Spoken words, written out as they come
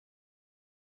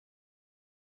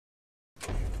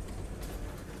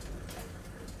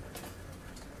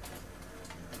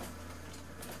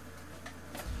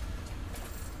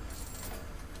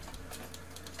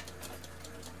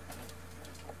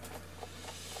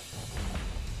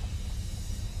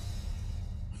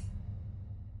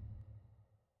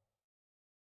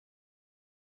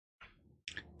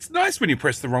It's nice when you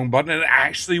press the wrong button and it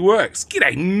actually works.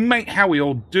 G'day, mate. How we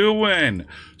all doing?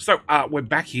 So, we're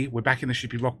back here. We're back in the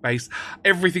Shippy Block base.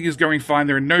 Everything is going fine.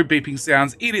 There are no beeping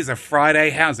sounds. It is a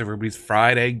Friday. How's everybody's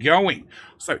Friday going?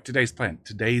 So, today's plan.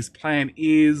 Today's plan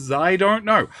is, I don't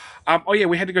know. Oh, yeah,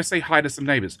 we had to go say hi to some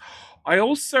neighbors. I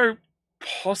also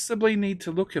possibly need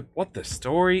to look at what the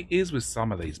story is with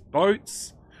some of these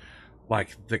boats.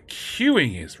 Like, the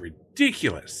queuing is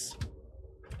ridiculous.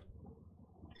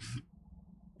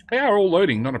 They are all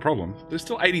loading, not a problem. There's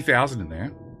still 80,000 in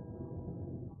there.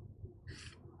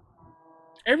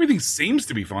 Everything seems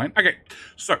to be fine. Okay,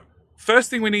 so first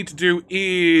thing we need to do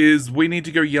is we need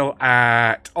to go yell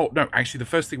at... Oh, no, actually, the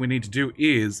first thing we need to do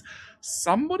is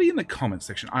somebody in the comment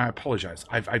section. I apologize.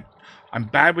 I'm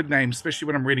bad with names, especially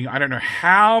when I'm reading. I don't know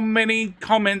how many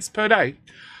comments per day.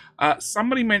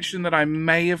 Somebody mentioned that I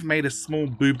may have made a small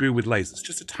boo-boo with lasers.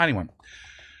 Just a tiny one.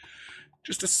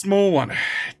 Just a small one.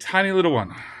 Tiny little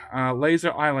one.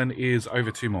 Laser Island is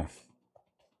over 2 more.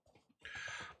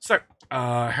 So,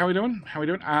 how are we doing? How are we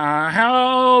doing?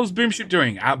 How's Boomship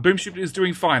doing? Boomship is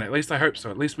doing fine. At least I hope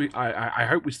so. At least I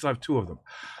hope we still have 2 of them.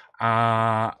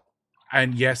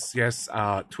 And yes,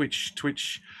 Twitch.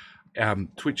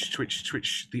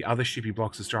 The other Shippy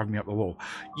blocks is driving me up the wall.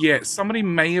 Yeah, somebody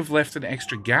may have left an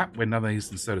extra gap where none of these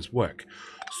inserters work.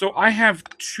 So I have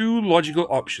 2 logical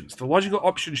options. The logical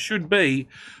option should be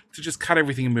to just cut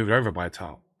everything and move it over by a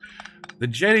tile. The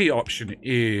jetty option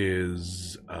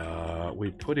is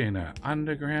we put in an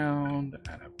underground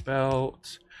and a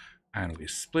belt, and we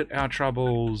split our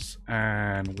troubles,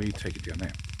 and we take it down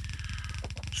there.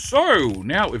 So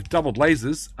now we've doubled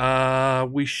lasers,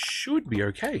 we should be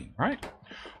okay, right?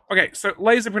 Okay, so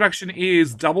laser production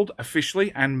is doubled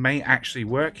officially and may actually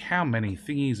work. How many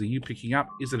thingies are you picking up?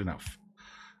 Is it enough?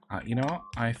 You know what?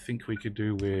 I think we could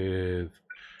do with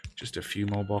just a few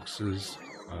more boxes.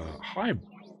 Hi,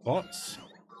 bots.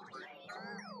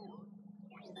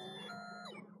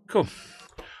 Cool.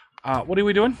 What are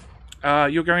we doing?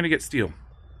 You're going to get steel.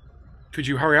 Could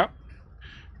you hurry up?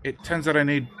 It turns out I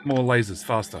need more lasers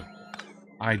faster.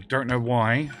 I don't know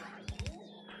why.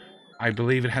 I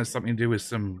believe it has something to do with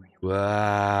some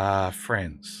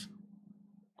friends.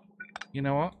 You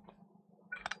know what?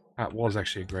 That was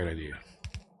actually a great idea.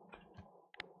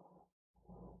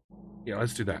 Yeah,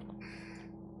 let's do that.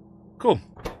 Cool.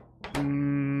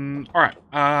 Alright,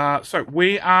 so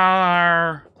we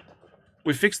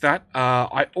fixed that.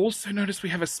 I also noticed we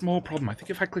have a small problem. I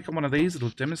think if I click on one of these, it'll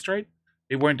demonstrate.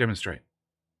 It won't demonstrate.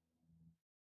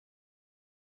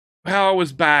 Power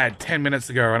was bad 10 minutes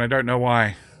ago, and I don't know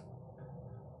why.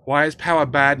 Why is power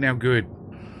bad now good?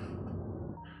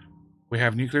 We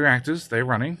have nuclear reactors. They're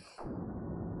running.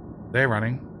 They're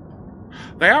running.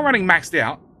 They are running maxed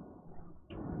out.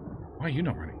 Why are you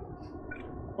not running?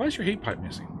 Why is your heat pipe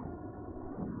missing?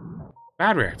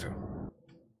 Bad reactor.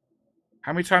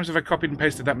 How many times have I copied and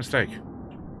pasted that mistake?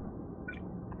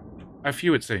 A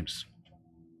few, it seems.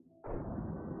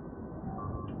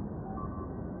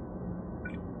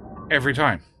 Every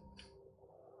time.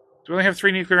 Do we only have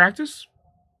 3 nuclear reactors?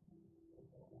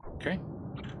 Okay.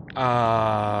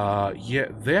 Yeah,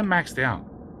 they're maxed out.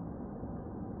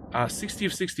 60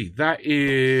 of 60. That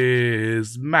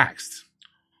is maxed.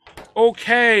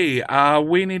 Okay,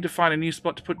 we need to find a new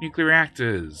spot to put nuclear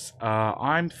reactors.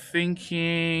 I'm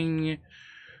thinking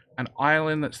an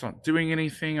island that's not doing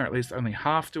anything, or at least only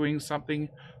half doing something.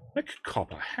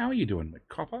 McCopper, how are you doing,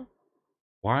 McCopper?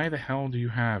 Why the hell do you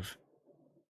have...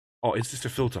 Oh, it's just a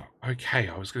filter. Okay,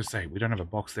 I was going to say, we don't have a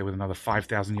box there with another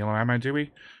 5,000 yellow ammo, do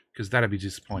we? Because that'd be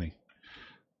disappointing.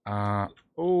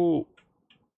 Oh.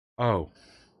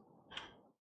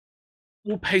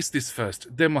 We'll paste this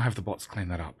first, then we'll have the bots clean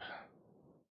that up.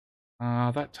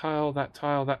 That tile, that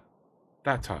tile.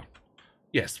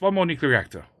 Yes, 1 more nuclear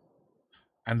reactor.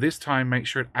 And this time, make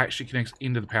sure it actually connects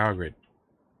into the power grid.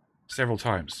 Several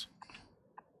times.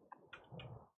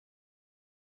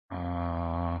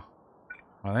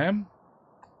 One of them.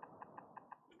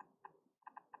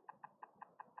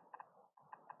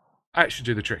 That should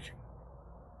do the trick.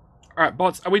 Alright,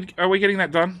 bots, are we getting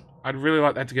that done? I'd really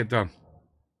like that to get done.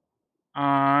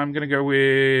 I'm gonna go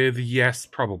with yes,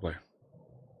 probably.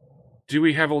 Do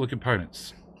we have all the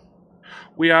components?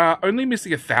 We are only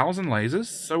missing 1,000 lasers,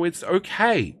 so it's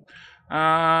okay.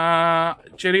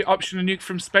 Jetty option to nuke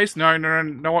from space? No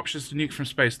options to nuke from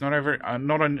space. Not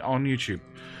on YouTube.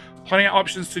 Plenty of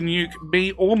options to nuke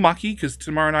me or Mucky, because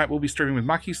tomorrow night we'll be streaming with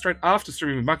Mucky, straight after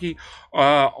streaming with Mucky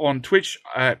on Twitch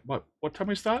at what time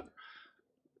we start?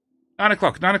 9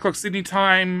 o'clock. 9 o'clock Sydney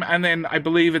time, and then I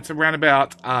believe it's around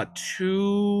about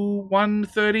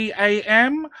 1:30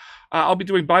 a.m. I'll be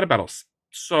doing biter battles.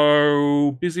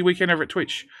 So, busy weekend over at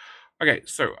Twitch. Okay,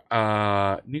 so,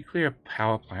 nuclear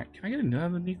power plant. Can I get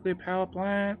another nuclear power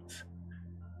plant?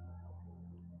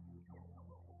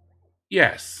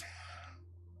 Yes.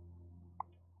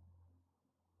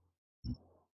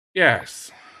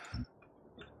 Yes.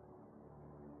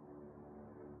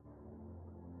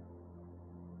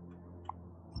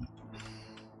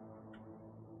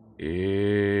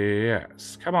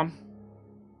 Yes. Come on.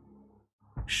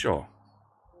 Sure.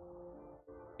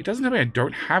 It doesn't tell me I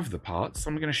don't have the parts, so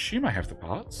I'm going to assume I have the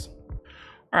parts.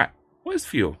 Alright, where's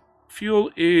fuel? Fuel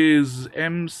is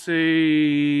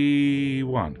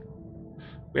MC1.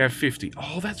 We have 50.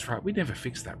 Oh, that's right. We never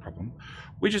fixed that problem.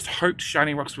 We just hoped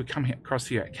shiny rocks would come across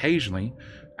here occasionally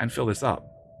and fill this up.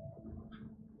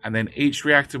 And then each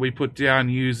reactor we put down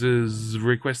uses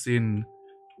requests in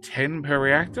 10 per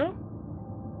reactor?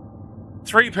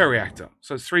 3 per reactor.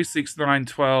 So it's 3, 6, 9,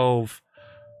 12,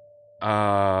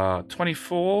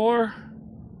 24.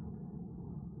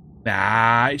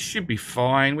 Nah, it should be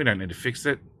fine. We don't need to fix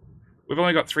it. We've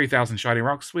only got 3,000 shiny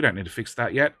rocks. We don't need to fix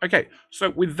that yet. Okay, so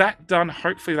with that done,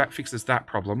 hopefully that fixes that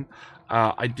problem.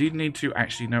 I did need to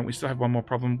actually, no, we still have one more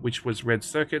problem, which was red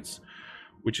circuits,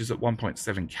 which is at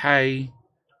 1.7k.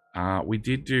 We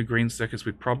did do green circuits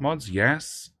with prod mods,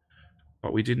 yes.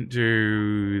 But we didn't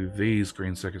do these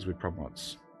green circuits with prod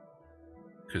mods.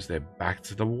 Because they're back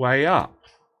to the way up.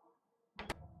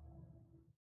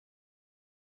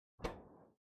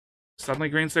 Suddenly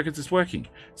green circuits is working.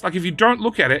 It's like if you don't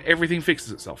look at it, everything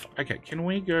fixes itself. Okay, can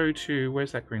we go to...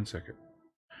 Where's that green circuit?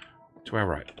 To our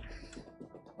right.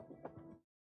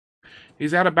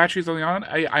 He's out of batteries on the island?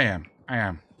 I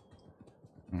am.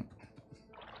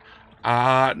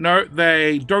 No,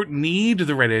 they don't need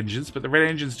the red engines, but the red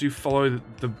engines do follow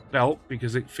the belt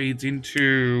because it feeds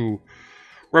into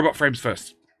robot frames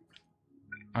first.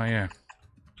 Oh, yeah.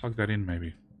 Plug that in,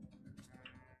 maybe.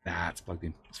 Nah, it's plugged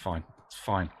in. It's fine. It's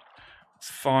fine. It's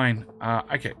fine.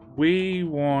 Okay, we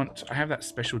want... I have that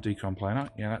special decom planer.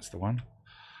 Yeah, that's the one.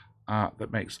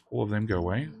 That makes all of them go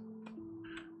away.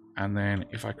 And then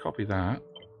if I copy that,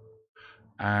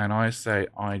 and I say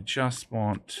I just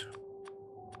want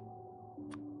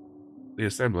the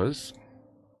assemblers,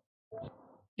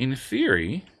 in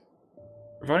theory,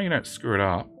 providing you don't screw it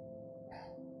up,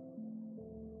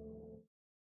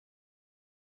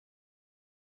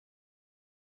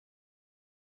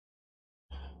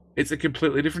 it's a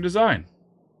completely different design.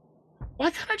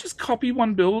 Why can't I just copy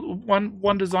one build,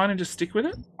 one design and just stick with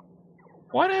it?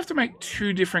 Why do I have to make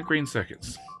 2 different green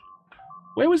circuits?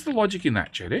 Where was the logic in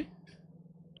that, JD?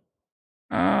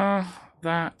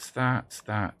 That.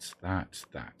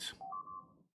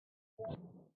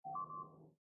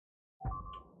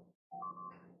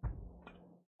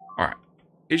 Alright.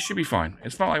 It should be fine.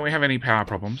 It's not like we have any power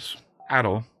problems at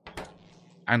all.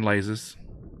 And lasers.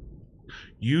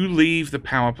 You leave the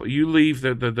power... You leave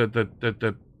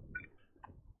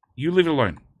You leave it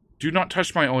alone. Do not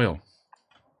touch my oil.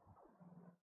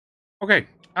 Okay.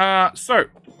 So,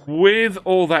 with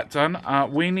all that done,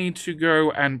 we need to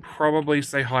go and probably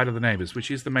say hi to the neighbors, which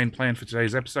is the main plan for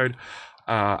today's episode.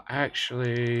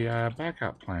 Actually,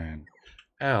 backup plan.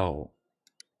 L.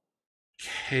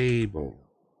 Cable.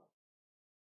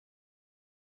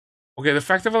 Okay, the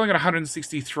fact that I've only got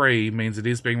 163 means it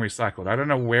is being recycled. I don't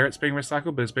know where it's being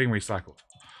recycled, but it's being recycled.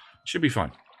 Should be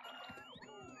fine.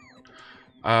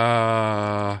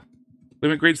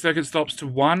 Limit grid circuit stops to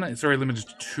 1. It's already limited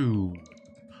to 2.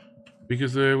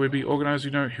 Because we'd be organized,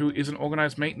 you know, who isn't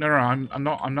organized, mate? No, I'm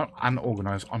not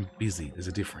unorganized. I'm busy. There's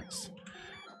a difference.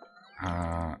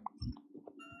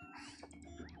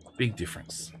 Big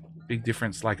difference. Big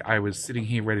difference. Like, I was sitting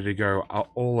here ready to go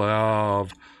all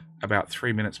of about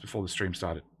 3 minutes before the stream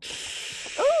started.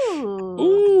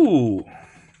 Ooh!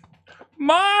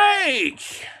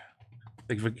 Mike!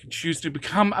 If you choose to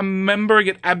become a member and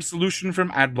get absolution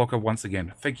from ad blocker once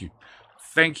again. Thank you.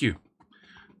 Thank you.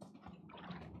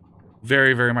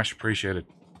 Very, very much appreciated.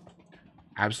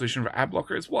 Absolution for ad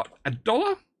blocker is what?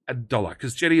 $1? $1,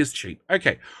 because Jetty is cheap.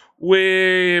 Okay,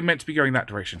 we're meant to be going that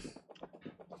direction.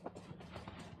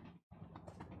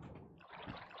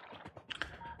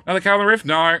 Another cow on the riff?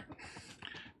 No.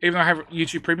 Even though I have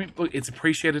YouTube Premium, look, it's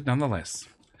appreciated nonetheless.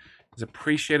 It's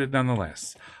appreciated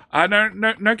nonetheless.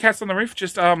 No cats on the roof.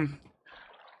 Just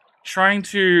trying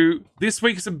to. This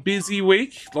week is a busy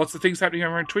week. Lots of things happening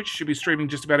over on Twitch. Should be streaming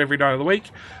just about every night of the week.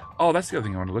 Oh, that's the other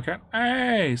thing I want to look at.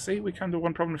 Hey, see, we come to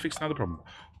one problem to fix another problem.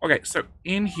 Okay, so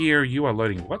in here you are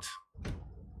loading what?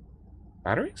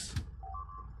 Batteries?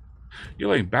 You're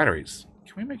loading batteries.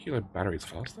 Can we make you load batteries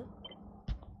faster?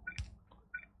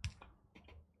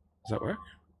 Does that work?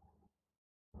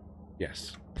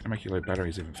 Yes. Can I make you load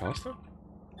batteries even faster?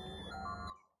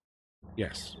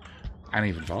 Yes. And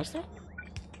even faster?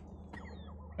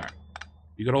 No.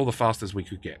 You got all the fastest we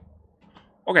could get.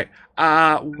 Okay.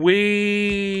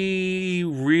 We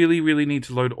really need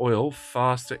to load oil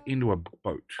faster into a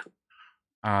boat.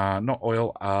 Not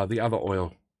oil, the other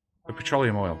oil. The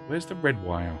petroleum oil. Where's the red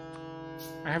wire?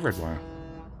 I have red wire.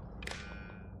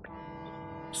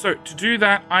 So, to do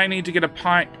that, I need to get a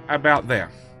pipe about there.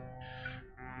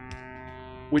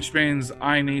 Which means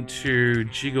I need to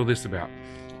jiggle this about.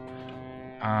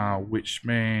 Which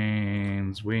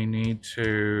means we need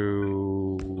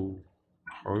to...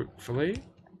 Hopefully...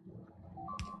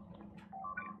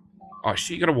 Oh,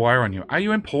 shit, you got a wire on you. Are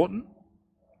you important?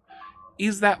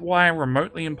 Is that wire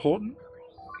remotely important?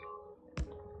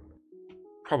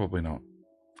 Probably not.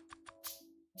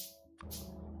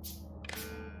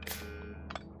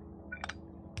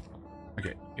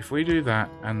 Okay, if we do that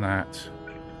and that,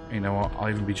 you know what, I'll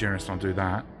even be generous and I'll do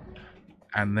that.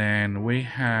 And then we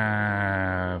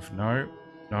have... No.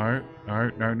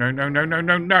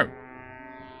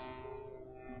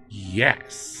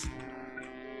 Yes.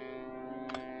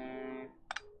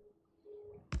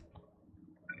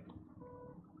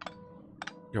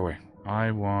 Go away.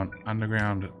 I want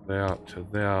underground there to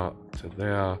there to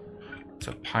there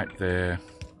to pipe there.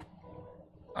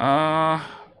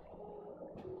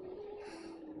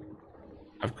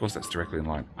 Of course that's directly in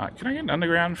line. Can I get an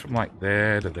underground from like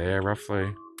there to there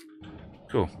roughly?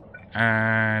 Cool.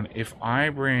 And if I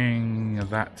bring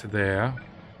that to there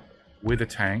with a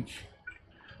tank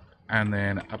and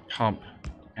then a pump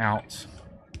out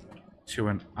to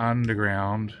an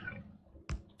underground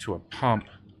to a pump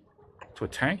to a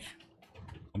tank,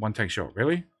 one tank short,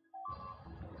 really?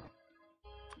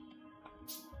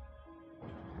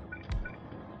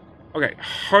 Okay,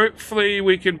 hopefully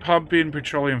we can pump in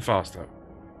petroleum faster.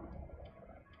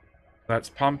 That's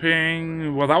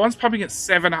pumping... Well, that one's pumping at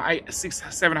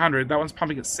 700. That one's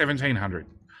pumping at 1700.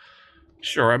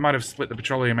 Sure, I might have split the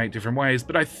petroleum 8 different ways,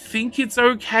 but I think it's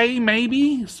okay,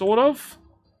 maybe? Sort of?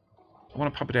 I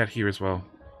want to pump it out here as well.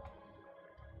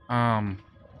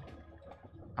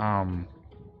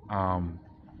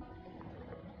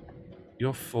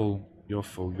 You're full. You're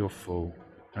full. You're full.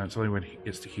 And it's only when it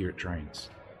gets to here it drains.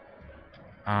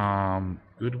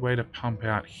 Good way to pump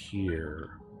out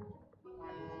here.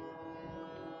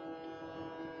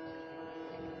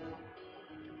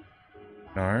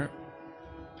 No.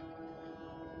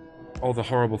 All the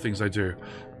horrible things I do.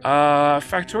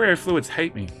 Factorio fluids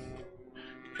hate me.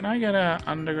 Can I get a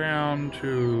underground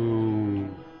to...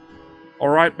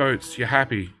 Alright, boats, you're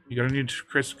happy. You got a new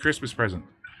Christmas present.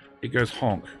 It goes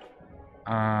honk.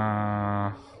 You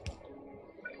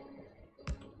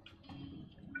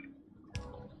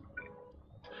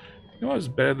know what's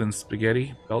better than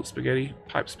spaghetti? Belt spaghetti?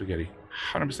 Pipe spaghetti.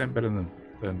 100% better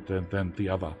than the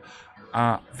other.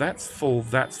 That's full,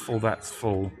 that's full, that's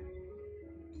full.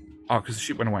 Oh, because the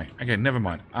ship went away. Okay, never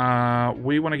mind.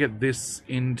 We want to get this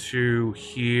into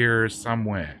here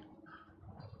somewhere.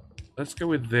 Let's go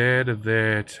with there to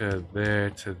there to there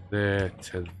to there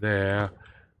to there.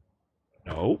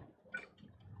 No.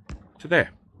 To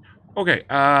there. Okay,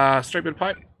 straight bit of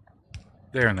pipe.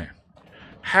 There and there.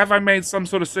 Have I made some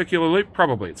sort of circular loop?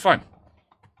 Probably. It's fine.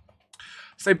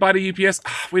 Say bye to UPS.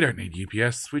 We don't need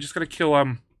UPS. We just got to kill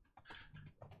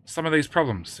some of these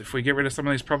problems. If we get rid of some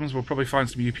of these problems, we'll probably find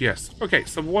some UPS. Okay,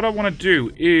 so what I want to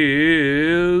do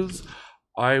is...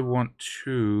 I want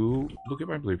to look at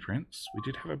my blueprints. We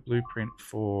did have a blueprint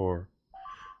for...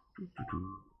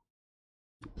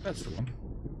 That's the one.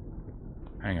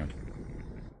 Hang on.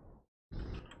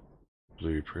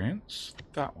 Blueprints.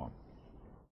 That one.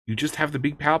 You just have the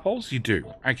big power poles? You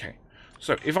do. Okay.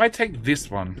 So if I take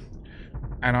this one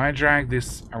and I drag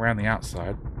this around the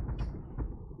outside...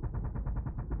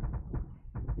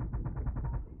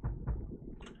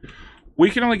 we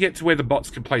can only get to where the bots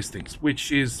can place things,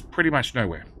 which is pretty much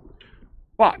nowhere.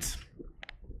 But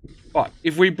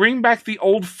if we bring back the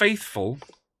old faithful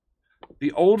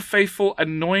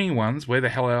annoying ones, where the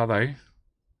hell are they?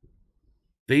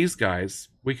 These guys,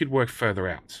 we could work further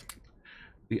out.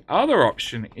 The other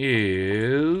option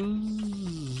is...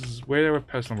 where there are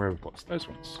personal robots. Those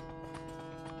ones.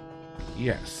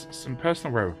 Yes, some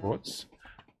personal robots.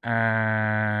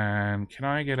 And can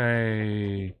I get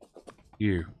a...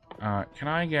 you? Can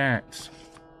I get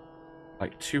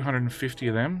like 250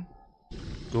 of them?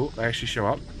 Cool, they actually show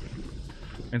up.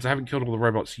 Means I haven't killed all the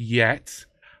robots yet.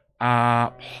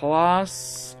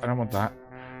 Plus, I don't want that.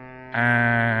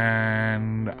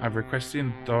 And I've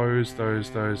requested those.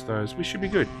 We should be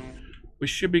good. We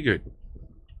should be good.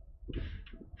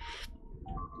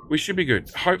 We should be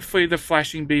good. Hopefully the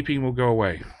flashing beeping will go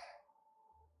away.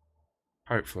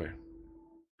 Hopefully.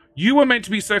 You were meant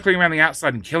to be circling around the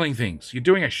outside and killing things. You're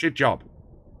doing a shit job.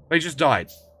 They just died.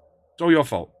 It's all your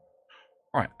fault.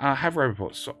 All right, have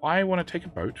roboports. So I want to take a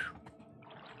boat.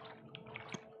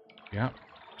 Yeah,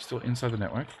 still inside the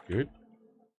network. Good.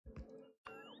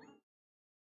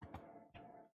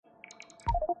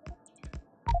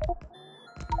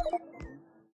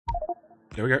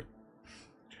 There we go.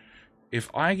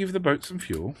 If I give the boat some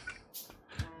fuel,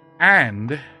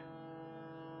 and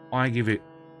I give it...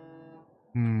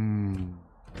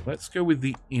 let's go with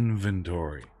the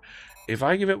inventory. If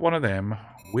I give it one of them,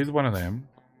 with one of them,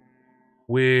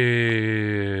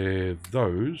 with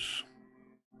those...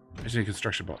 I just need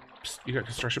construction bots. You got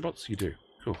construction bots? You do.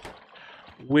 Cool.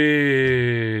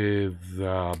 With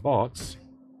bots...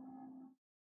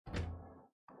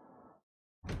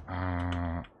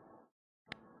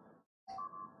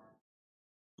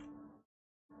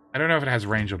 I don't know if it has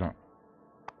range or not.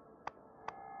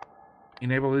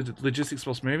 Enable logistics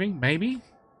whilst moving? Maybe?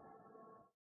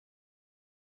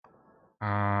 You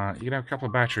can have a couple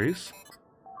of batteries.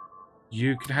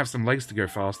 You can have some legs to go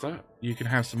faster. You can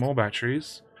have some more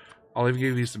batteries. I'll even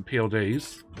give you some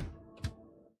PLDs.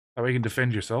 That way you can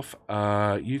defend yourself.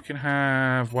 You can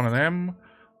have one of them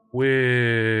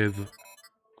with...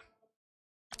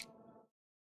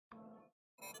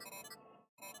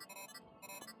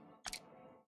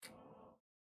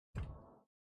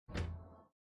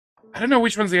 I don't know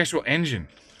which one's the actual engine.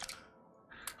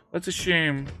 Let's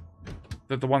assume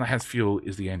that the one that has fuel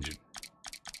is the engine.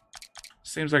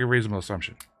 Seems like a reasonable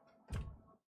assumption.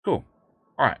 Cool.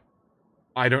 Alright.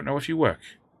 I don't know if you work.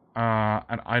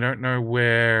 And I don't know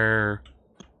where...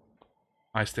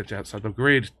 I stepped outside the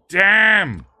grid.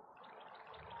 Damn!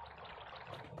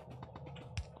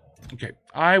 Okay.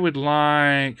 I would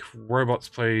like robots,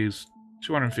 please.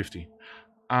 250.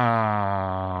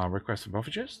 Request for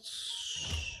buffer chests?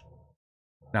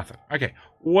 Nothing. Okay.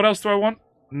 What else do I want?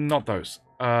 Not those.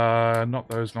 Not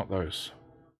those, not those.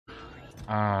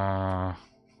 25.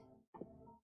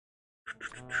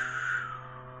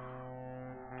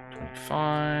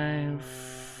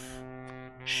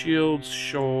 Shields,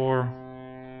 sure.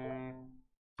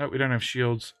 No, we don't have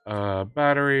shields.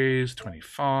 Batteries,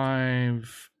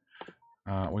 25.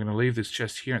 We're going to leave this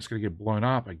chest here. It's going to get blown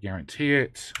up. I guarantee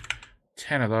it.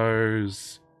 10 of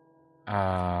those.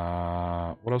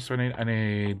 What else do I need? I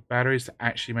need batteries to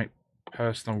actually make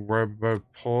personal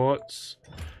roboports.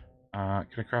 Can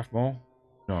I craft more?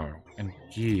 No. And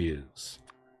gears.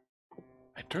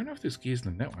 I don't know if there's gears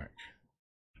in the network.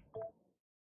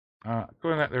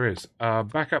 According to that, there is.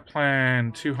 Backup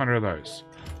plan, 200 of those.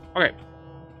 Okay.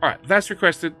 Alright, that's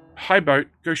requested. Hi, boat.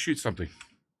 Go shoot something.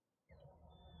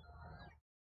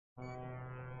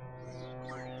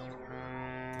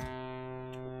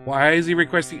 Why is he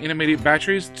requesting intermediate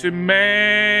batteries? To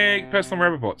make personal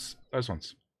roboports. Those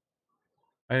ones.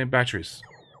 I need batteries.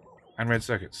 And red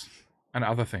circuits. And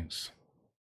other things.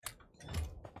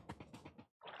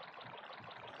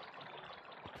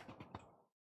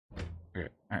 Okay,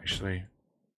 actually...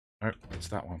 Nope, it's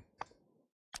that one.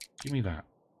 Give me that.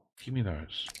 Give me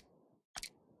those.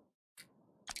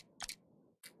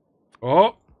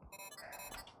 Oh!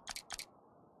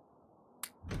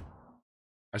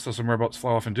 I saw some robots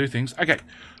fly off and do things. Okay,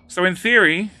 so in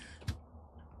theory,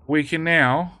 we can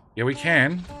now... Yeah, we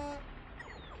can.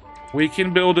 We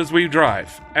can build as we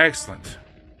drive. Excellent.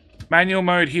 Manual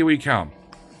mode, here we come.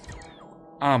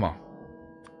 Armor.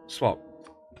 Swap.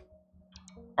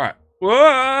 Alright.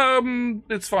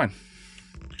 It's fine.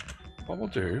 What we'll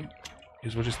do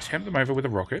is we'll just tempt them over with a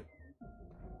rocket.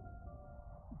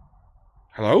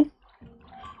 Hello?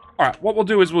 Alright, what we'll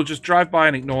do is we'll just drive by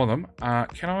and ignore them.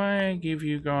 Can I give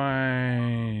you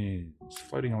guys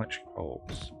floating electric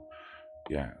bulbs?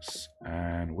 Yes.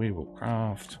 And we will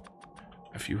craft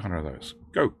a few hundred of those.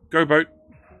 Go. Go, boat.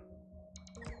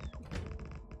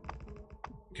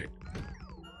 Okay.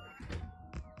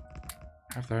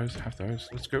 Have those. Have those.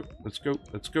 Let's go. Let's go.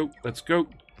 Let's go. Let's go.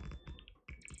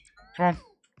 Come on.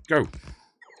 Go.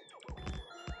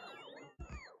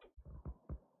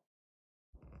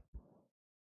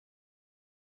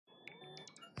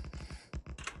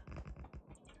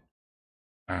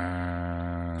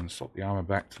 And swap the armor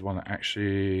back to the one that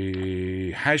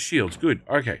actually has shields. Good.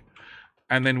 Okay.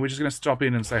 And then we're just going to stop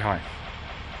in and say hi.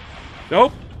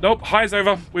 Nope. Nope. Hi's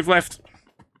over. We've left.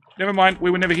 Never mind.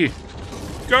 We were never here.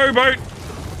 Go, boat.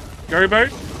 Go, boat.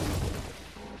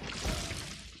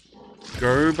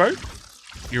 Go, boat.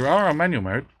 You are on manual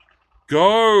mode.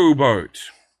 Go, boat.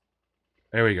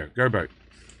 There we go. Go, boat.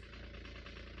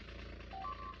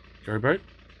 Go, boat.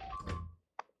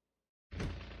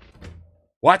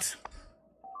 What?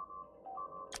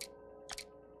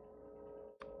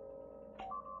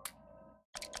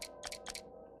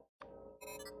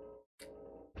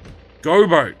 Go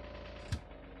boat!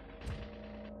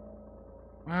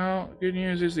 Well, good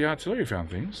news is the artillery found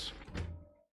things.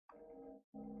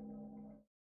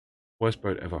 Worst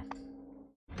boat ever.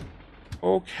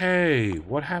 Okay,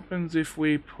 what happens if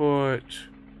we put...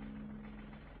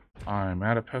 I'm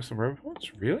out of personal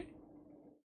robots? Really?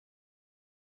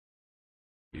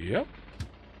 Yep.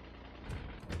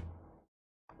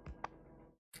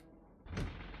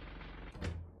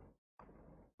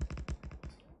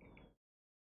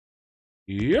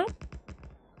 Yep.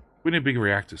 We need bigger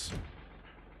reactors.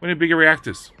 We need bigger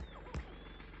reactors.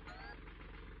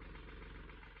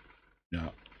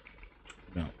 No.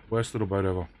 No. Worst little boat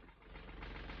ever.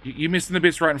 You're missing the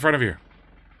bits right in front of you.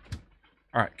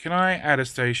 Alright, can I add a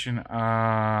station?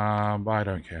 I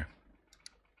don't care.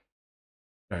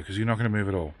 No, because you're not going to move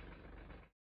at all.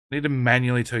 I need to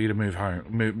manually tell you to move home,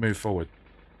 move forward.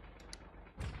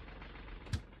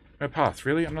 No path,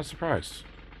 really? I'm not surprised.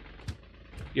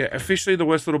 Yeah, officially the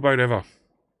worst little boat ever.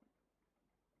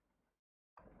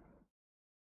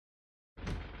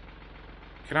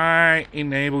 Can I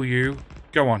enable you?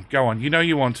 Go on, go on. You know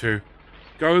you want to.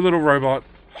 Go, little robot.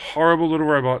 Horrible little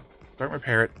robot. Don't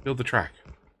repair it. Build the track.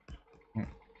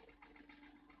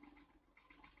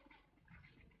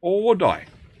 Or die.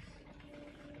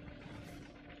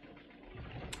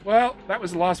 Well, that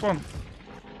was the last one.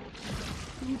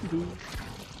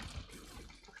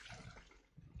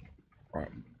 Right,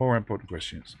 more important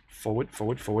questions. Forward,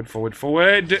 forward, forward, forward,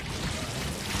 forward.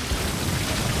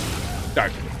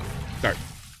 Don't. Don't.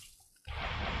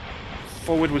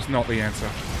 Forward was not the answer.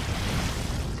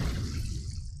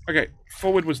 Okay,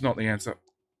 forward was not the answer.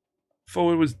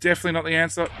 Forward was definitely not the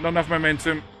answer. Not enough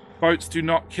momentum. Boats do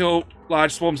not kill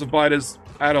large swarms of biters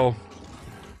at all.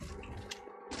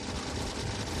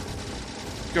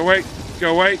 Go away,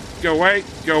 go away, go away,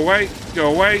 go away,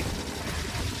 go away.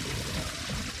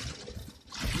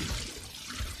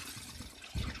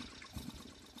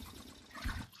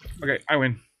 Okay, I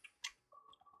win.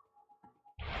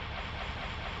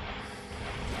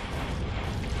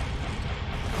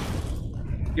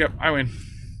 Yep, I win.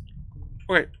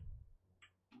 Okay.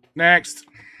 Next.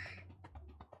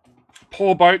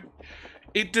 Poor boat.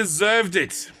 It deserved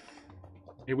it.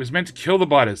 It was meant to kill the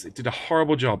biters. It did a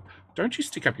horrible job. Don't you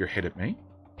stick up your head at me.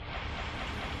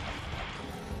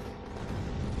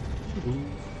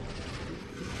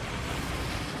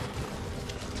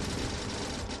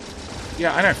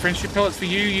 Yeah, I know. Friendship pellets for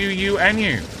you, and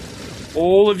you.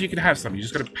 All of you can have some. You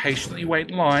just got to patiently wait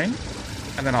in line,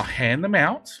 and then I'll hand them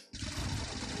out.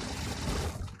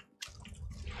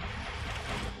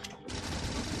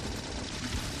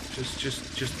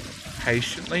 Just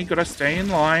patiently. Got to stay in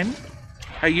line.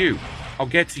 Hey, you. I'll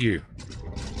get to you.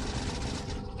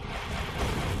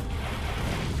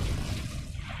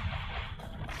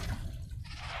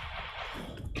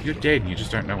 You're dead and you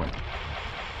just don't know it.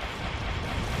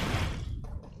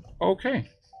 Okay.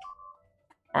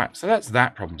 Alright, so that's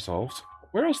that problem solved.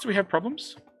 Where else do we have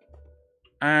problems?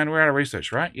 And we're out of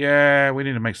research, right? Yeah, we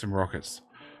need to make some rockets.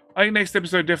 I think next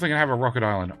episode definitely going to have a rocket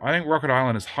island. I think rocket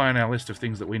island is high on our list of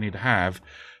things that we need to have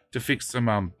to fix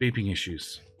some beeping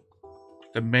issues.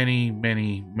 The many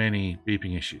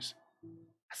beeping issues.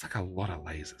 That's like a lot of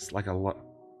lasers. Like a lot.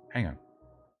 Hang on.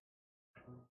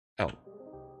 Oh.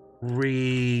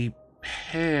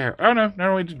 Repair. Oh,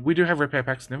 no, we do have repair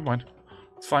packs. Never mind.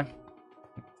 It's fine.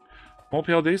 More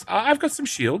PLDs. I've got some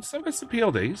shields. I've got some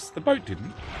PLDs. The boat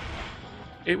didn't.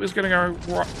 It was going to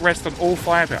go rest on all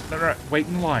firepower. No. Wait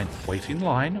in line. Wait in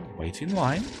line. Wait in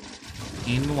line.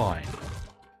 In line.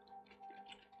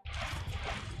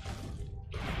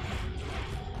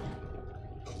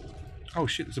 Oh,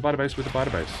 shit. There's a biter base with a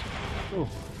biter base. Oh.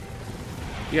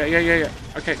 Yeah.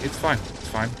 Okay, it's fine. It's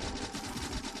fine.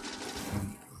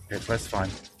 It's less fine.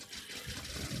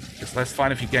 It's less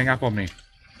fine if you gang up on me.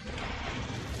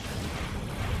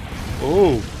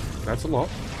 Oh, that's a lot.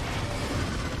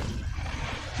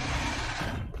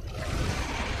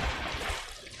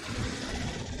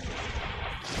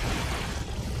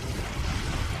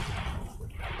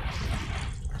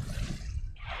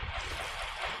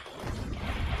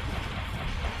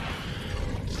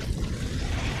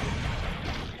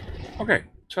 Okay,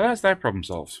 so that's that problem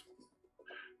solved.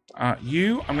 I'm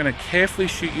going to carefully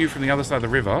shoot you from the other side of the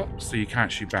river so you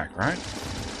can't shoot back, right?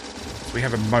 So we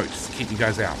have a moat to keep you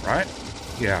guys out, right?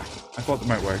 Yeah, I thought the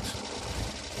moat worked.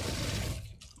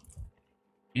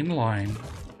 In line.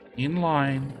 In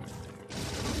line.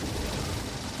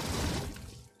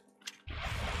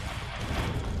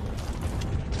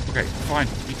 Okay, fine.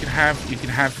 You can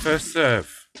have first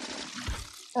serve.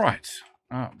 Alright.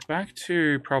 Back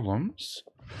to problems.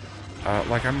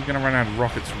 Like, I'm going to run out of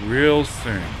rockets real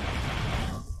soon.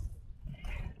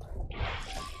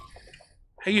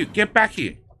 Hey, you, get back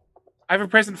here. I have a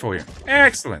present for you.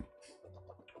 Excellent.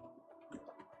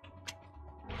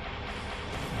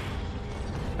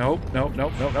 Nope, nope,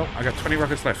 nope, nope, nope. I got 20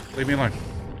 rockets left. Leave me alone.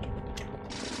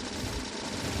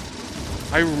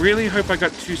 I really hope I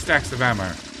got 2 stacks of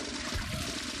ammo.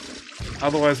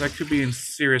 Otherwise, I could be in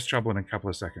serious trouble in a couple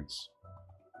of seconds.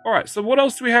 Alright, so what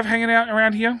else do we have hanging out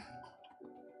around here?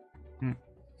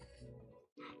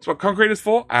 That's what concrete is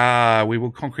for? We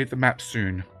will concrete the map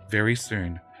soon. Very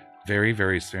soon. Very,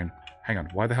 very soon. Hang on,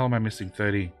 why the hell am I missing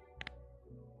 30?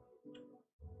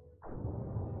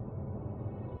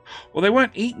 Well, they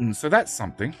weren't eaten, so that's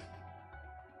something.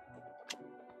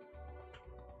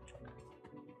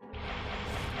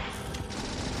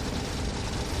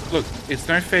 Look, it's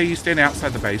no fair you stand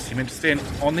outside the base. You're meant to stand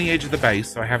on the edge of the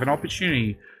base, so I have an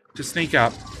opportunity to sneak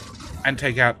up and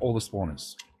take out all the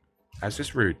spawners. That's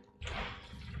just rude.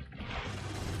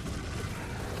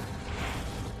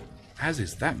 As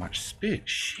is that much spit.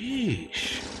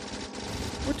 Sheesh.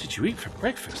 What did you eat for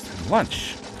breakfast and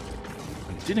lunch?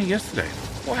 And dinner yesterday?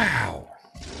 Wow.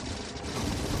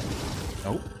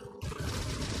 Nope.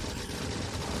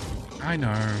 I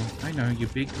know, you're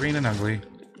big, green, and ugly.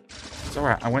 It's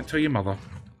alright, I won't tell your mother.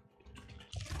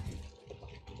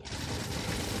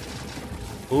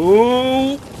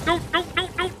 Oh! No, no, no,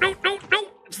 no, no, no, no!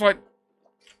 It's fine.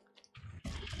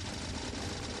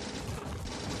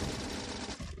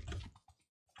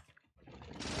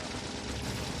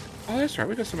 Oh, that's right,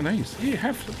 we got some of these. Here,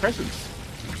 have the presents.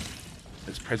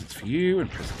 There's presents for you,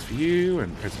 and presents for you,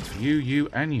 and presents for you, you,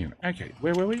 and you. Okay,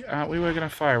 where were we? We were going to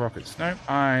fire rockets. No,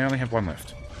 I only have 1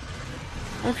 left.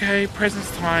 Okay,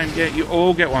 presents time. Yeah, you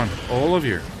all get one. All of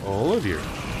you. All of you.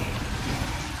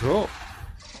 Cool.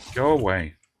 Go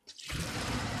away.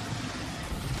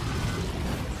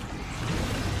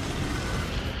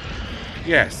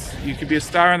 Yes, you could be a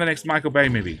star in the next Michael Bay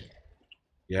movie.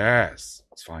 Yes,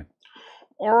 it's fine.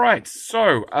 Alright,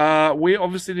 so, we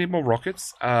obviously need more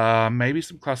rockets. Maybe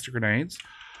some cluster grenades.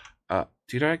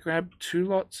 Did I grab 2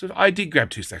 lots of... I did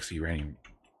grab 2 stacks of uranium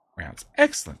rounds.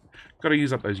 Excellent. Got to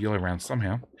use up those yellow rounds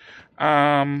somehow.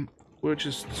 We'll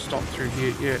just stop through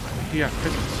here. Yeah, here.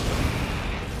 Presents.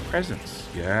 Presents.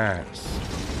 Yes.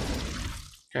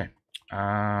 Okay.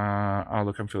 Oh,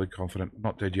 look, I'm feeling confident.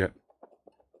 Not dead yet.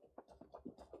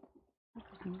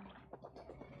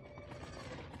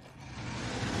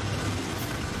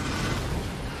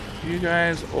 You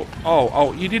guys...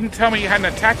 Oh, you didn't tell me you had an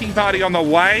attacking party on the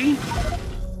way?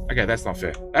 Okay, that's not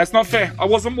fair. That's not fair. I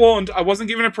wasn't warned. I wasn't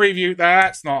given a preview.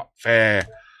 That's not fair.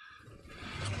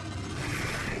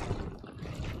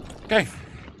 Okay. So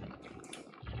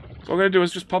all I'm going to do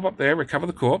is just pop up there, recover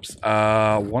the corpse,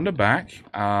 wander back,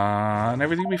 and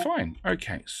everything will be fine.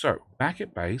 Okay, so back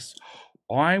at base,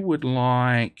 I would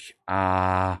like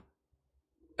a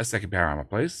second power armor,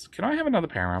 please. Can I have another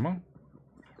power armor?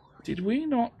 Did we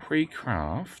not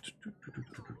pre-craft?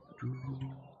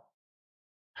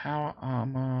 Power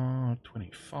armor,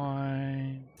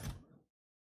 25.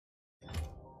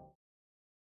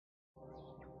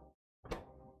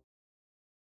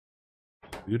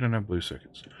 You don't have blue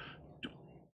circuits.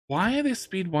 Why are there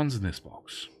speed 1s in this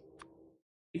box?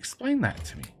 Explain that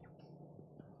to me.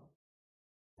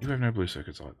 You have no blue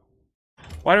circuits either.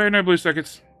 Why do I have no blue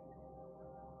circuits?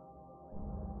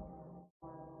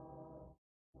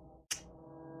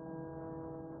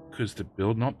 Could the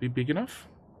build not be big enough?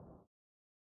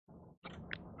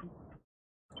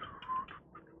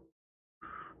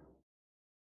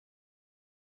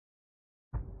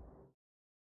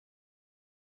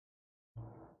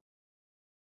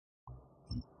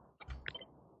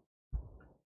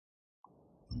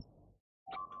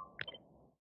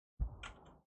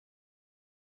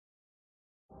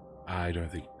 I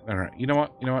don't think... No. You know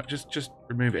what? You know what? Just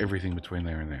remove everything between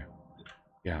there and there.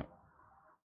 Yeah.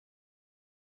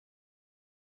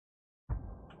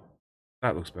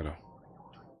 That looks better.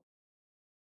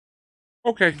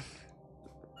 Okay.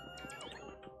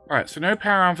 Alright, so no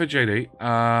power arm for JD.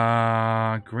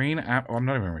 Green ammo... Oh, I'm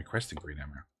not even requesting green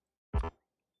ammo.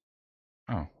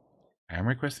 Oh. I am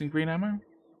requesting green ammo?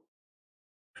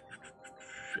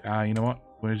 You know what?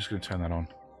 We're just going to turn that on.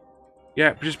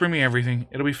 Yeah, just bring me everything.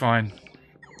 It'll be fine.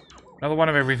 Another one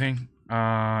of everything.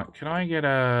 Can I get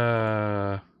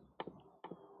a...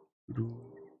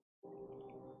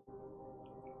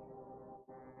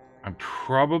 I'm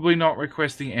probably not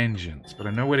requesting engines, but I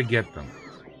know where to get them.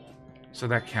 So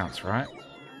that counts, right?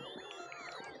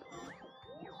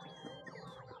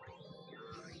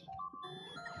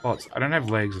 Bots, I don't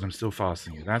have legs and I'm still faster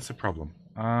than you. That's a problem.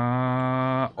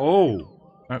 Oh!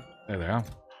 Nope, there they are.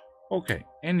 Okay,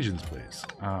 engines, please.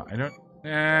 I don't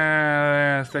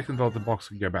Second thought the box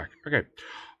can go back. Okay.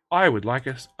 I would like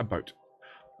a boat.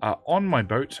 On my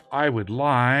boat, I would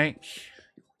like...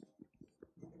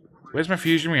 Where's my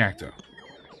fusion reactor?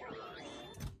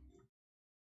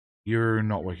 You're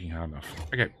not working hard enough.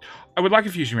 Okay. I would like a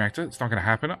fusion reactor. It's not going to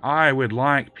happen. I would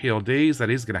like PLDs. That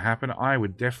is going to happen. I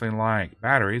would definitely like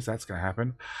batteries. That's going to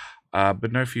happen.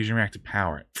 But no fusion reactor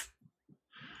power.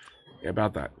 Yeah,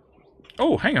 about that.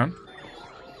 Oh, hang on.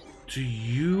 Do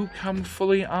you come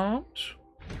fully armed?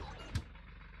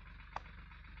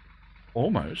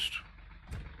 Almost.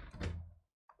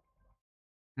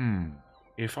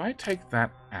 If I take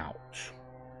that out,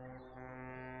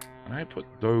 and I put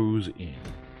those in,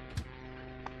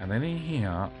 and then in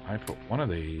here, I put one of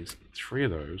these, 3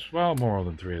 of those, well, more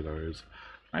than 3 of those,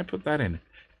 I put that in.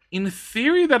 In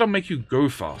theory, that'll make you go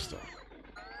faster.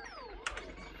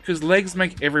 Because legs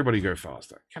make everybody go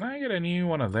faster. Can I get a new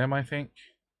one of them, I think?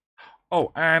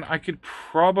 Oh, and I could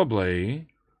probably...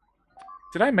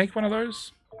 Did I make one of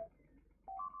those?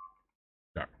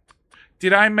 No.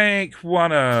 Did I make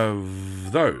one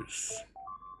of those?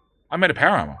 I made a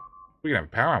power armor. We can have a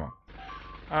power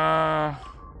armor.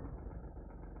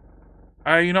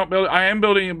 You're not building... I am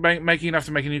building, making enough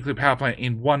to make a nuclear power plant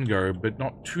in one go, but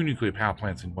not 2 nuclear power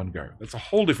plants in one go. That's a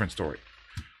whole different story.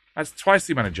 That's twice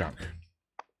the amount of junk.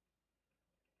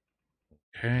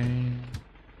 Okay.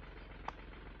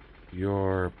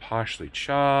 You're partially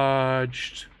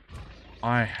charged.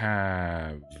 I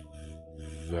have...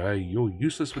 you're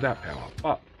useless without power,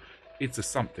 but it's a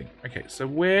something. Okay, so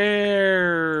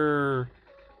where...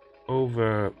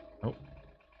 Over... Oh.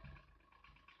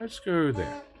 Let's go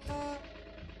there.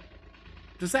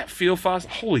 Does that feel fast?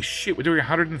 Holy shit, we're doing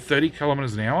 130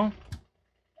 kilometers an hour?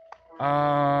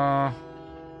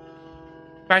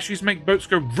 Batteries make boats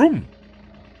go vroom!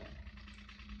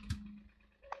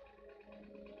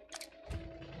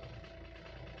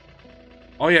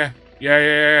 Oh yeah.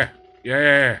 Yeah.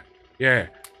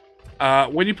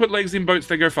 When you put legs in boats,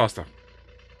 they go faster.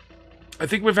 I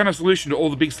think we've found a solution to all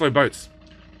the big slow boats.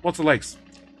 Lots of legs.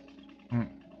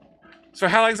 So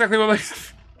how exactly were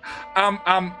legs?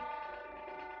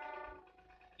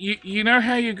 You know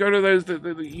how you go to those,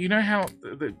 you know how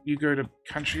you go to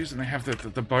countries and they have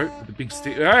the boat with the big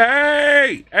stick?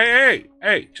 Hey!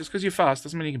 Just because you're fast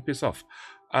doesn't mean you can piss off.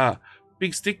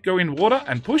 Big stick, go in water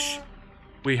and push.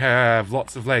 We have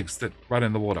lots of legs that run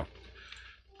in the water.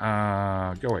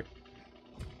 Go away.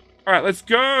 Alright, let's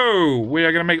go! We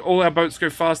are going to make all our boats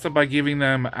go faster by giving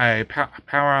them a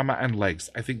power armor and legs.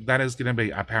 I think that is going to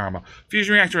be a power armor.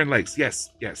 Fusion reactor and legs.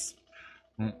 Yes.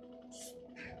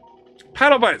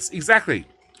 Paddle boats, exactly.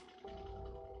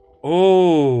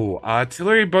 Oh,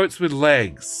 artillery boats with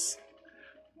legs.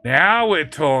 Now we're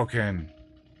talking.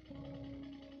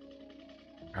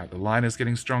 Alright, the line is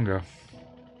getting stronger.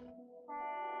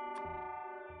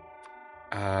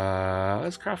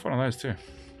 Let's craft one of those too.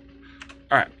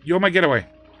 Alright, you're my getaway.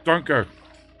 Don't go.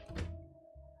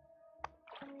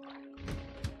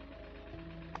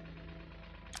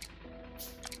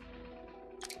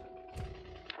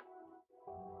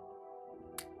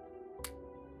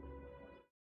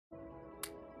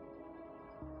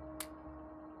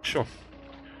 Sure.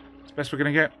 It's the best we're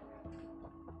gonna get.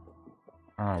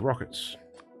 Rockets.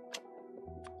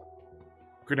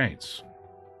 Grenades.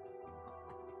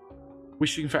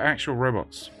 Wishing for actual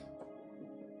robots.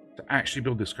 To actually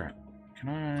build this crap. Can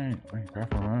I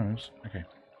craft one of those? Okay.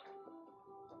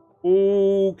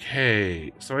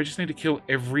 Okay. So I just need to kill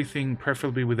everything,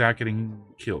 preferably without getting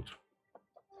killed.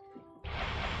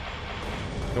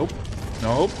 Nope.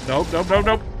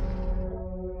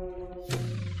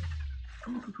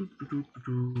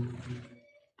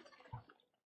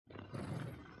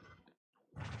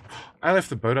 I left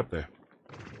the boat up there.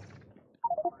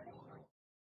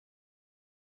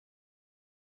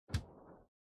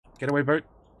 Getaway boat.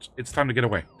 It's time to get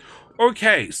away.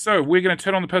 Okay, so we're going to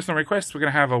turn on the personal requests. We're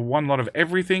going to have a one lot of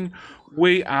everything.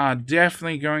 We are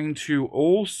definitely going to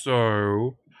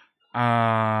also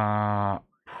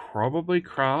probably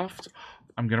craft.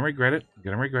 I'm going to regret it.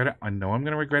 I know I'm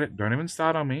going to regret it. Don't even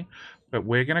start on me. But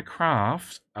we're going to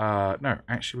craft. No,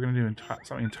 actually, we're going to do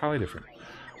something entirely different.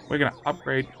 We're going to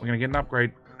upgrade. We're going to get an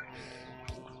upgrade.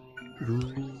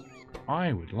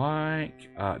 I would like,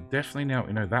 definitely now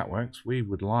we know that works, we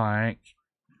would like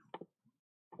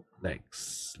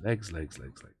legs. Legs.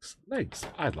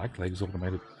 I'd like legs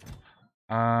automated.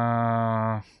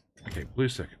 Okay, blue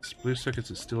circuits. Blue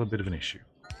circuits is still a bit of an issue.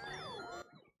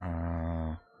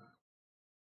 Hang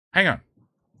on.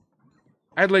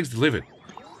 Add legs delivered.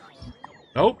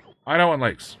 Nope, I don't want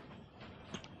legs.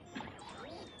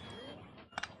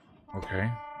 Okay.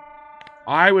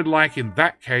 I would like, in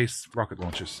that case, rocket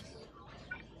launchers.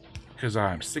 Because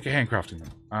I'm sick of handcrafting them.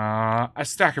 A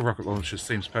stack of rocket launchers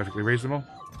seems perfectly reasonable.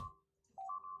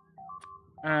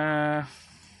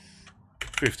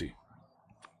 50.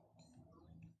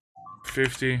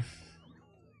 50.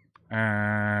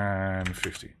 And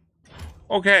 50.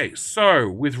 Okay,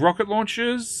 so with rocket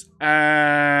launchers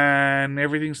and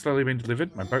everything slowly being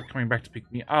delivered, my boat coming back to pick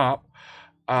me up,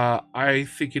 I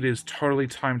think it is totally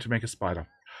time to make a spider.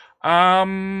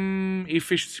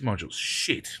 Efficiency modules.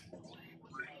 Shit.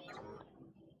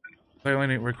 They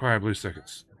only require blue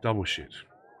circuits. Double shit.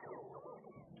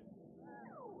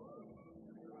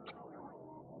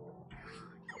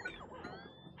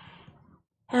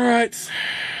 Alright.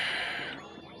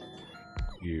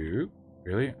 You.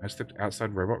 Really? I stepped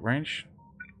outside robot range?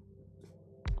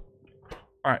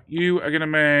 Alright, you are going to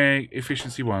make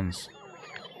efficiency ones.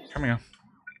 Come here.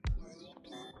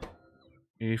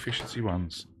 Efficiency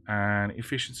ones. And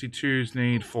efficiency twos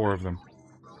need 4 of them.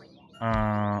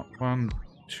 1,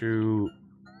 2,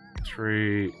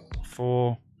 3,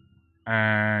 4.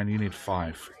 And you need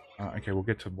 5. Okay, we'll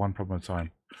get to one problem at a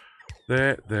time.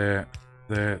 There.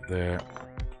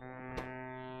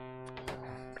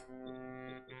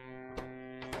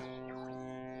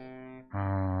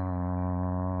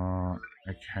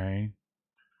 Okay.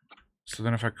 So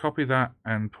then if I copy that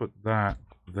and put that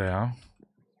there.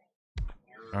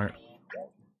 Alright.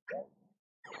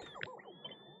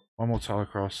 One more tile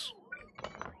across.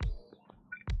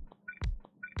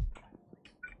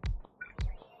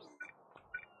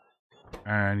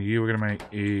 And you were going to make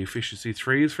efficiency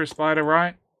 3s for a spider,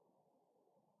 right?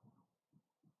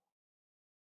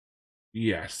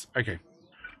 Yes. Okay.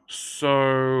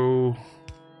 So...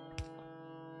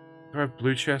 do I have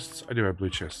blue chests? I do have blue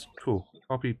chests. Cool.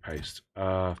 Copy, paste.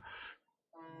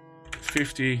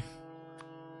 50.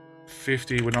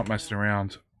 50. We're not messing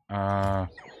around.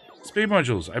 Speed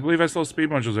modules. I believe I saw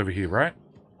speed modules over here, right?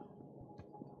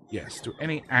 Yes. Do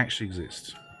any actually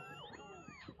exist?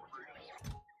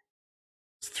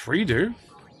 3 do.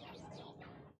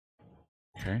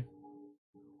 Okay.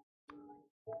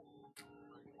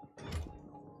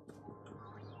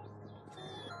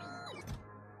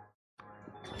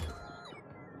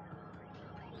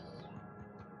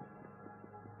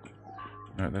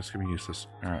 No, that's going to be useless.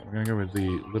 Alright, we're going to go with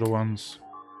the little ones.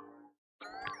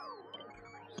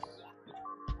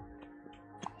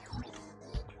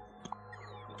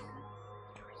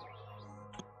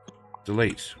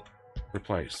 Delete.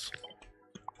 Replace.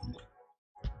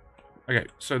 Okay,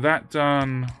 so that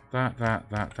done.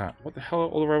 That. What the hell are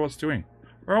all the robots doing?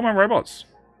 Where are all my robots?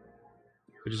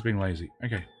 They're just being lazy.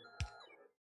 Okay.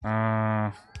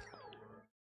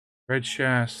 Red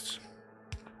chest.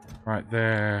 Right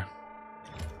there.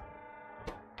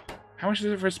 How much is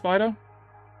it for a spider?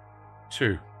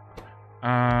 2.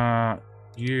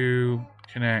 You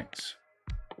connect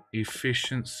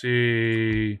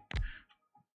efficiency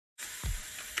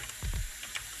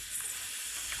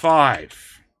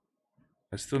 5.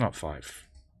 That's still not 5.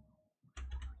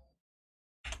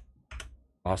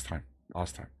 Last time.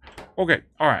 Okay,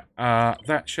 alright.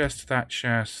 That chest. That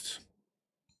chest.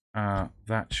 There.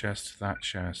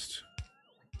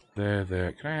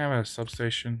 Can I have a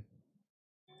substation?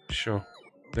 Sure.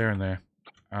 There and there.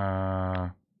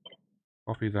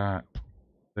 Copy that.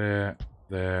 There.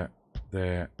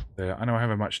 I know I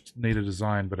have a much needed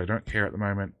design, but I don't care at the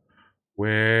moment.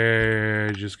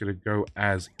 We're just going to go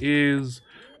as is.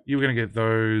 You're going to get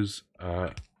those.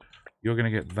 You're going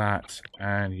to get that.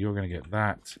 And you're going to get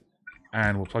that.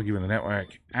 And we'll plug you in the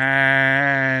network.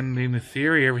 And in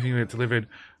theory, everything will get delivered.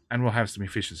 And we'll have some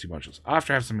efficiency modules.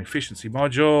 After I have some efficiency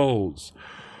modules,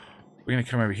 we're going to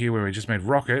come over here where we just made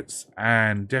rockets.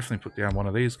 And definitely put down one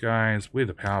of these guys with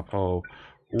a power pole,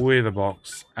 with a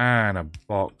box, and a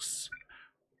box.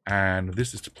 And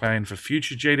this is to plan for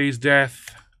future JD's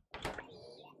death.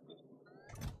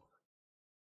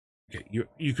 Okay,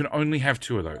 you can only have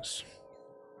 2 of those.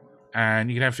 And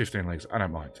you can have 15 legs. I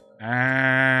don't mind.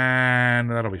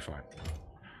 And that'll be fine.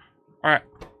 Alright.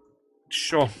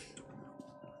 Sure.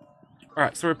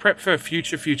 Alright, so we're prepped for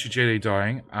future JD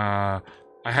dying. I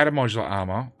had a modular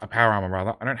armor. A power armor,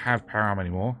 rather. I don't have power armor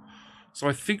anymore. So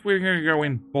I think we're going to go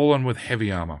in balling with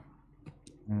heavy armor.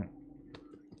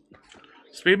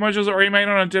 Speed modules are already made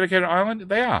on a dedicated island?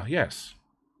 They are, yes.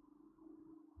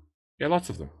 Yeah, lots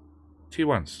of them. Tier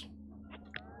 1s.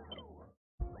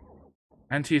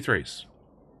 And tier 3s.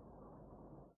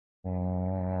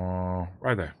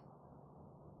 Right there.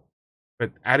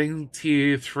 But adding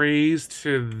tier 3s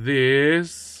to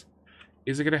this...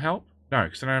 is it going to help? No,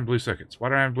 because I don't have blue circuits. Why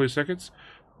don't I have blue circuits?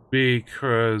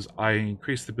 Because I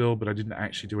increased the build, but I didn't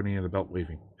actually do any of the belt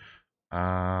weaving.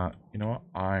 You know what?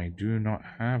 I do not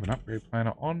have an upgrade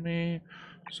planner on me.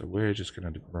 So we're just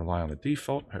going to rely on the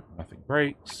default. Hope nothing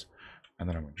breaks. And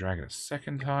then I'm going to drag it a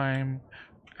second time.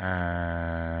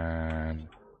 And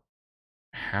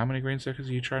how many green circuits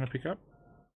are you trying to pick up?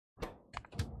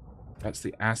 That's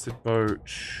the acid boat.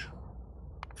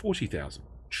 40,000.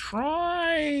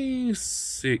 Try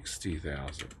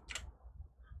 60,000.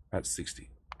 That's 60.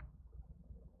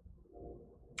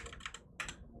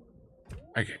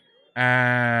 Okay.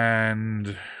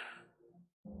 And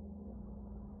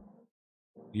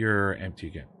you're empty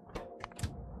again.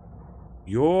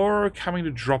 You're coming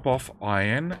to drop off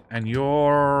iron, and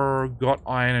you're got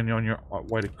iron and you're on your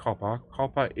way to copper.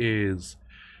 Copper is...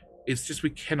 It's just we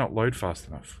cannot load fast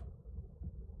enough.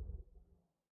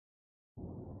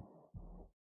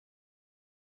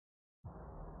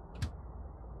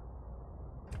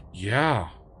 Yeah.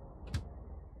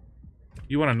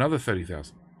 You want another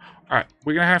 30,000. Alright,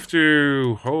 we're going to have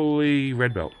to... Holy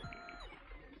red belt.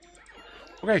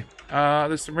 Okay,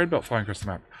 there's some red belt flying across the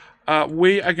map.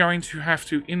 We are going to have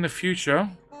to, in the future,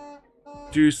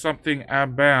 do something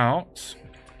about...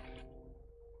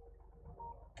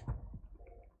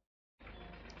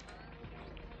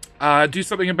 do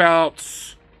something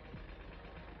about...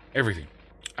 everything.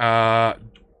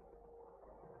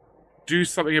 Do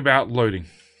something about loading.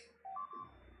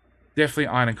 Definitely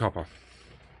iron and copper.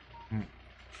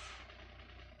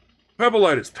 Purple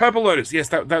loaders. Purple loaders. Yes,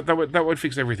 that would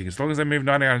fix everything. As long as they move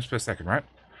 90 items per second, right?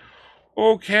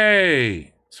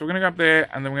 Okay. So we're going to go up there,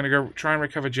 and then we're going to go try and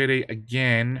recover JD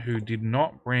again, who did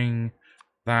not bring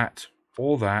that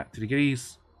or that. Did he get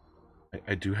his...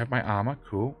 I do have my armor.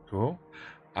 Cool, cool.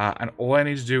 And all I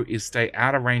need to do is stay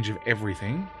out of range of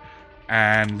everything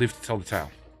and live to tell the tale.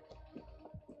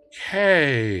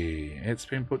 Okay. It's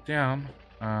been put down.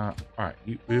 Alright.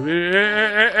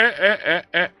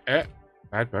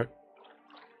 Bad boat.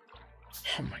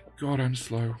 Oh my god, I'm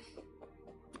slow.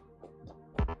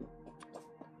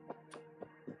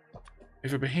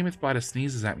 If a behemoth biter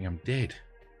sneezes at me, I'm dead.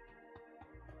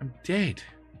 I'm dead.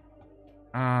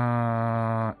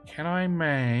 Can I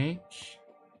make...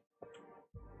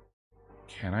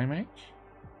 Can I make?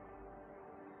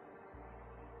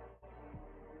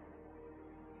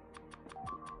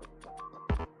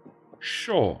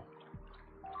 Sure.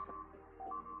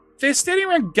 They're standing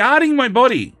around guarding my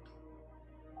body.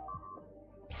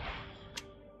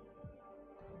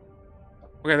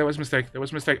 Okay, that was a mistake. That was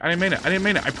a mistake. I didn't mean it. I didn't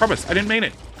mean it. I promise. I didn't mean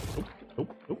it.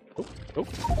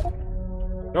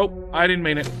 Nope. I didn't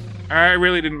mean it. I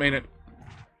really didn't mean it.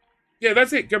 Yeah,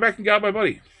 that's it. Go back and guard my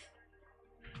body.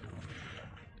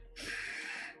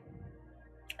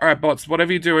 Alright, bots.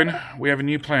 Whatever you're doing, we have a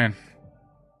new plan.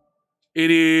 It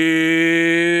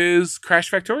is... Crash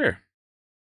Factorio.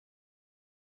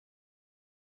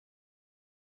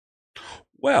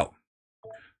 Well,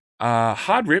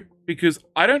 hard rip, because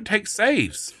I don't take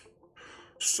saves.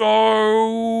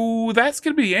 So that's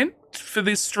going to be the end for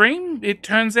this stream, it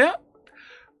turns out.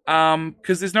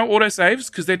 Because there's no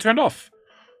autosaves, because they're turned off.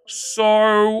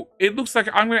 So it looks like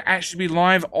I'm going to actually be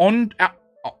live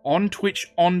on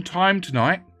Twitch on time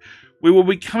tonight. We will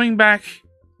be coming back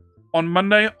on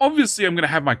Monday. Obviously, I'm going to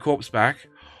have my corpse back.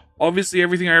 Obviously,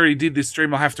 everything I already did this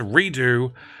stream I'll have to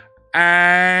redo.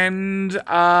 And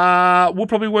we'll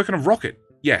probably work on a rocket.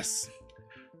 Yes.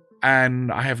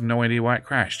 And I have no idea why it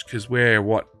crashed. Because we're,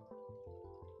 what,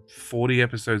 40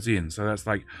 episodes in. So that's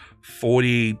like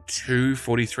 42,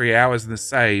 43 hours in the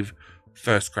save.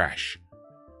 First crash.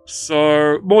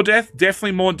 So, more death.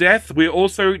 Definitely more death. We're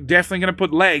also definitely going to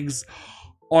put legs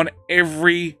on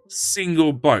every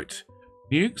single boat.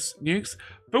 Nukes, nukes.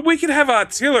 But we can have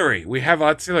artillery. We have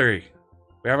artillery.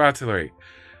 We have artillery.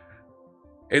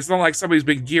 It's not like somebody's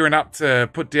been gearing up to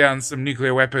put down some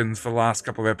nuclear weapons for the last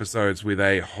couple of episodes with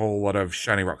a whole lot of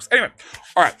shiny rocks. Anyway,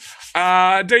 all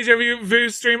right. Deja Vu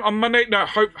stream on Monday. No,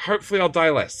 hopefully I'll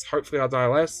die less. Hopefully I'll die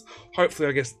less. Hopefully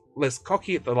I get less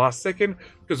cocky at the last second,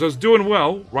 because I was doing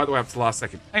well right the way up to the last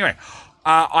second. Anyway,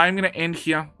 I'm going to end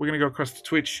here. We're going to go across to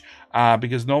Twitch,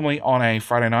 because normally on a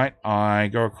Friday night, I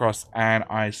go across and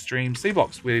I stream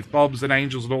C-Blocks with Bobs and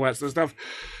Angels and all that sort of stuff,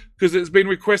 because it's been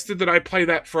requested that I play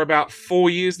that for about 4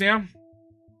 years now.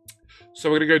 So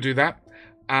we're going to go do that.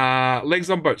 Legs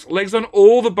on boats. Legs on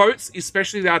all the boats,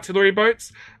 especially the artillery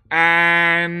boats,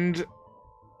 and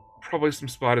probably some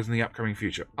spiders in the upcoming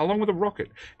future, along with a rocket.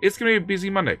 It's going to be a busy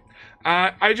Monday.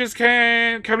 I just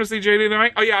can't come to see JD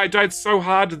tonight. Oh yeah, I died so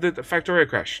hard that the Factorio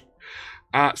crashed.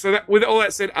 So that, with all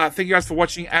that said, thank you guys for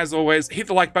watching. As always, hit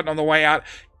the like button on the way out.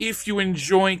 If you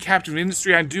enjoy captive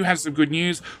industry, I do have some good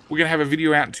news. We're going to have a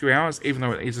video out in 2 hours, even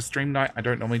though it is a stream night. I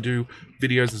don't normally do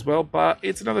videos as well, but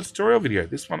it's another tutorial video.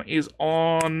 This one is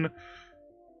on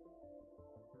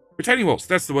retaining walls.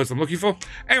 That's the words I'm looking for.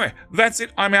 Anyway, that's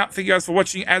it. I'm out. Thank you guys for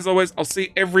watching. As always, I'll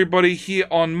see everybody here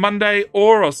on Monday,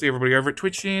 or I'll see everybody over at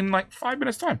Twitch in like 5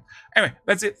 minutes time. Anyway,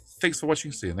 that's it. Thanks for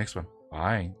watching. See you next one.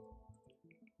 Bye.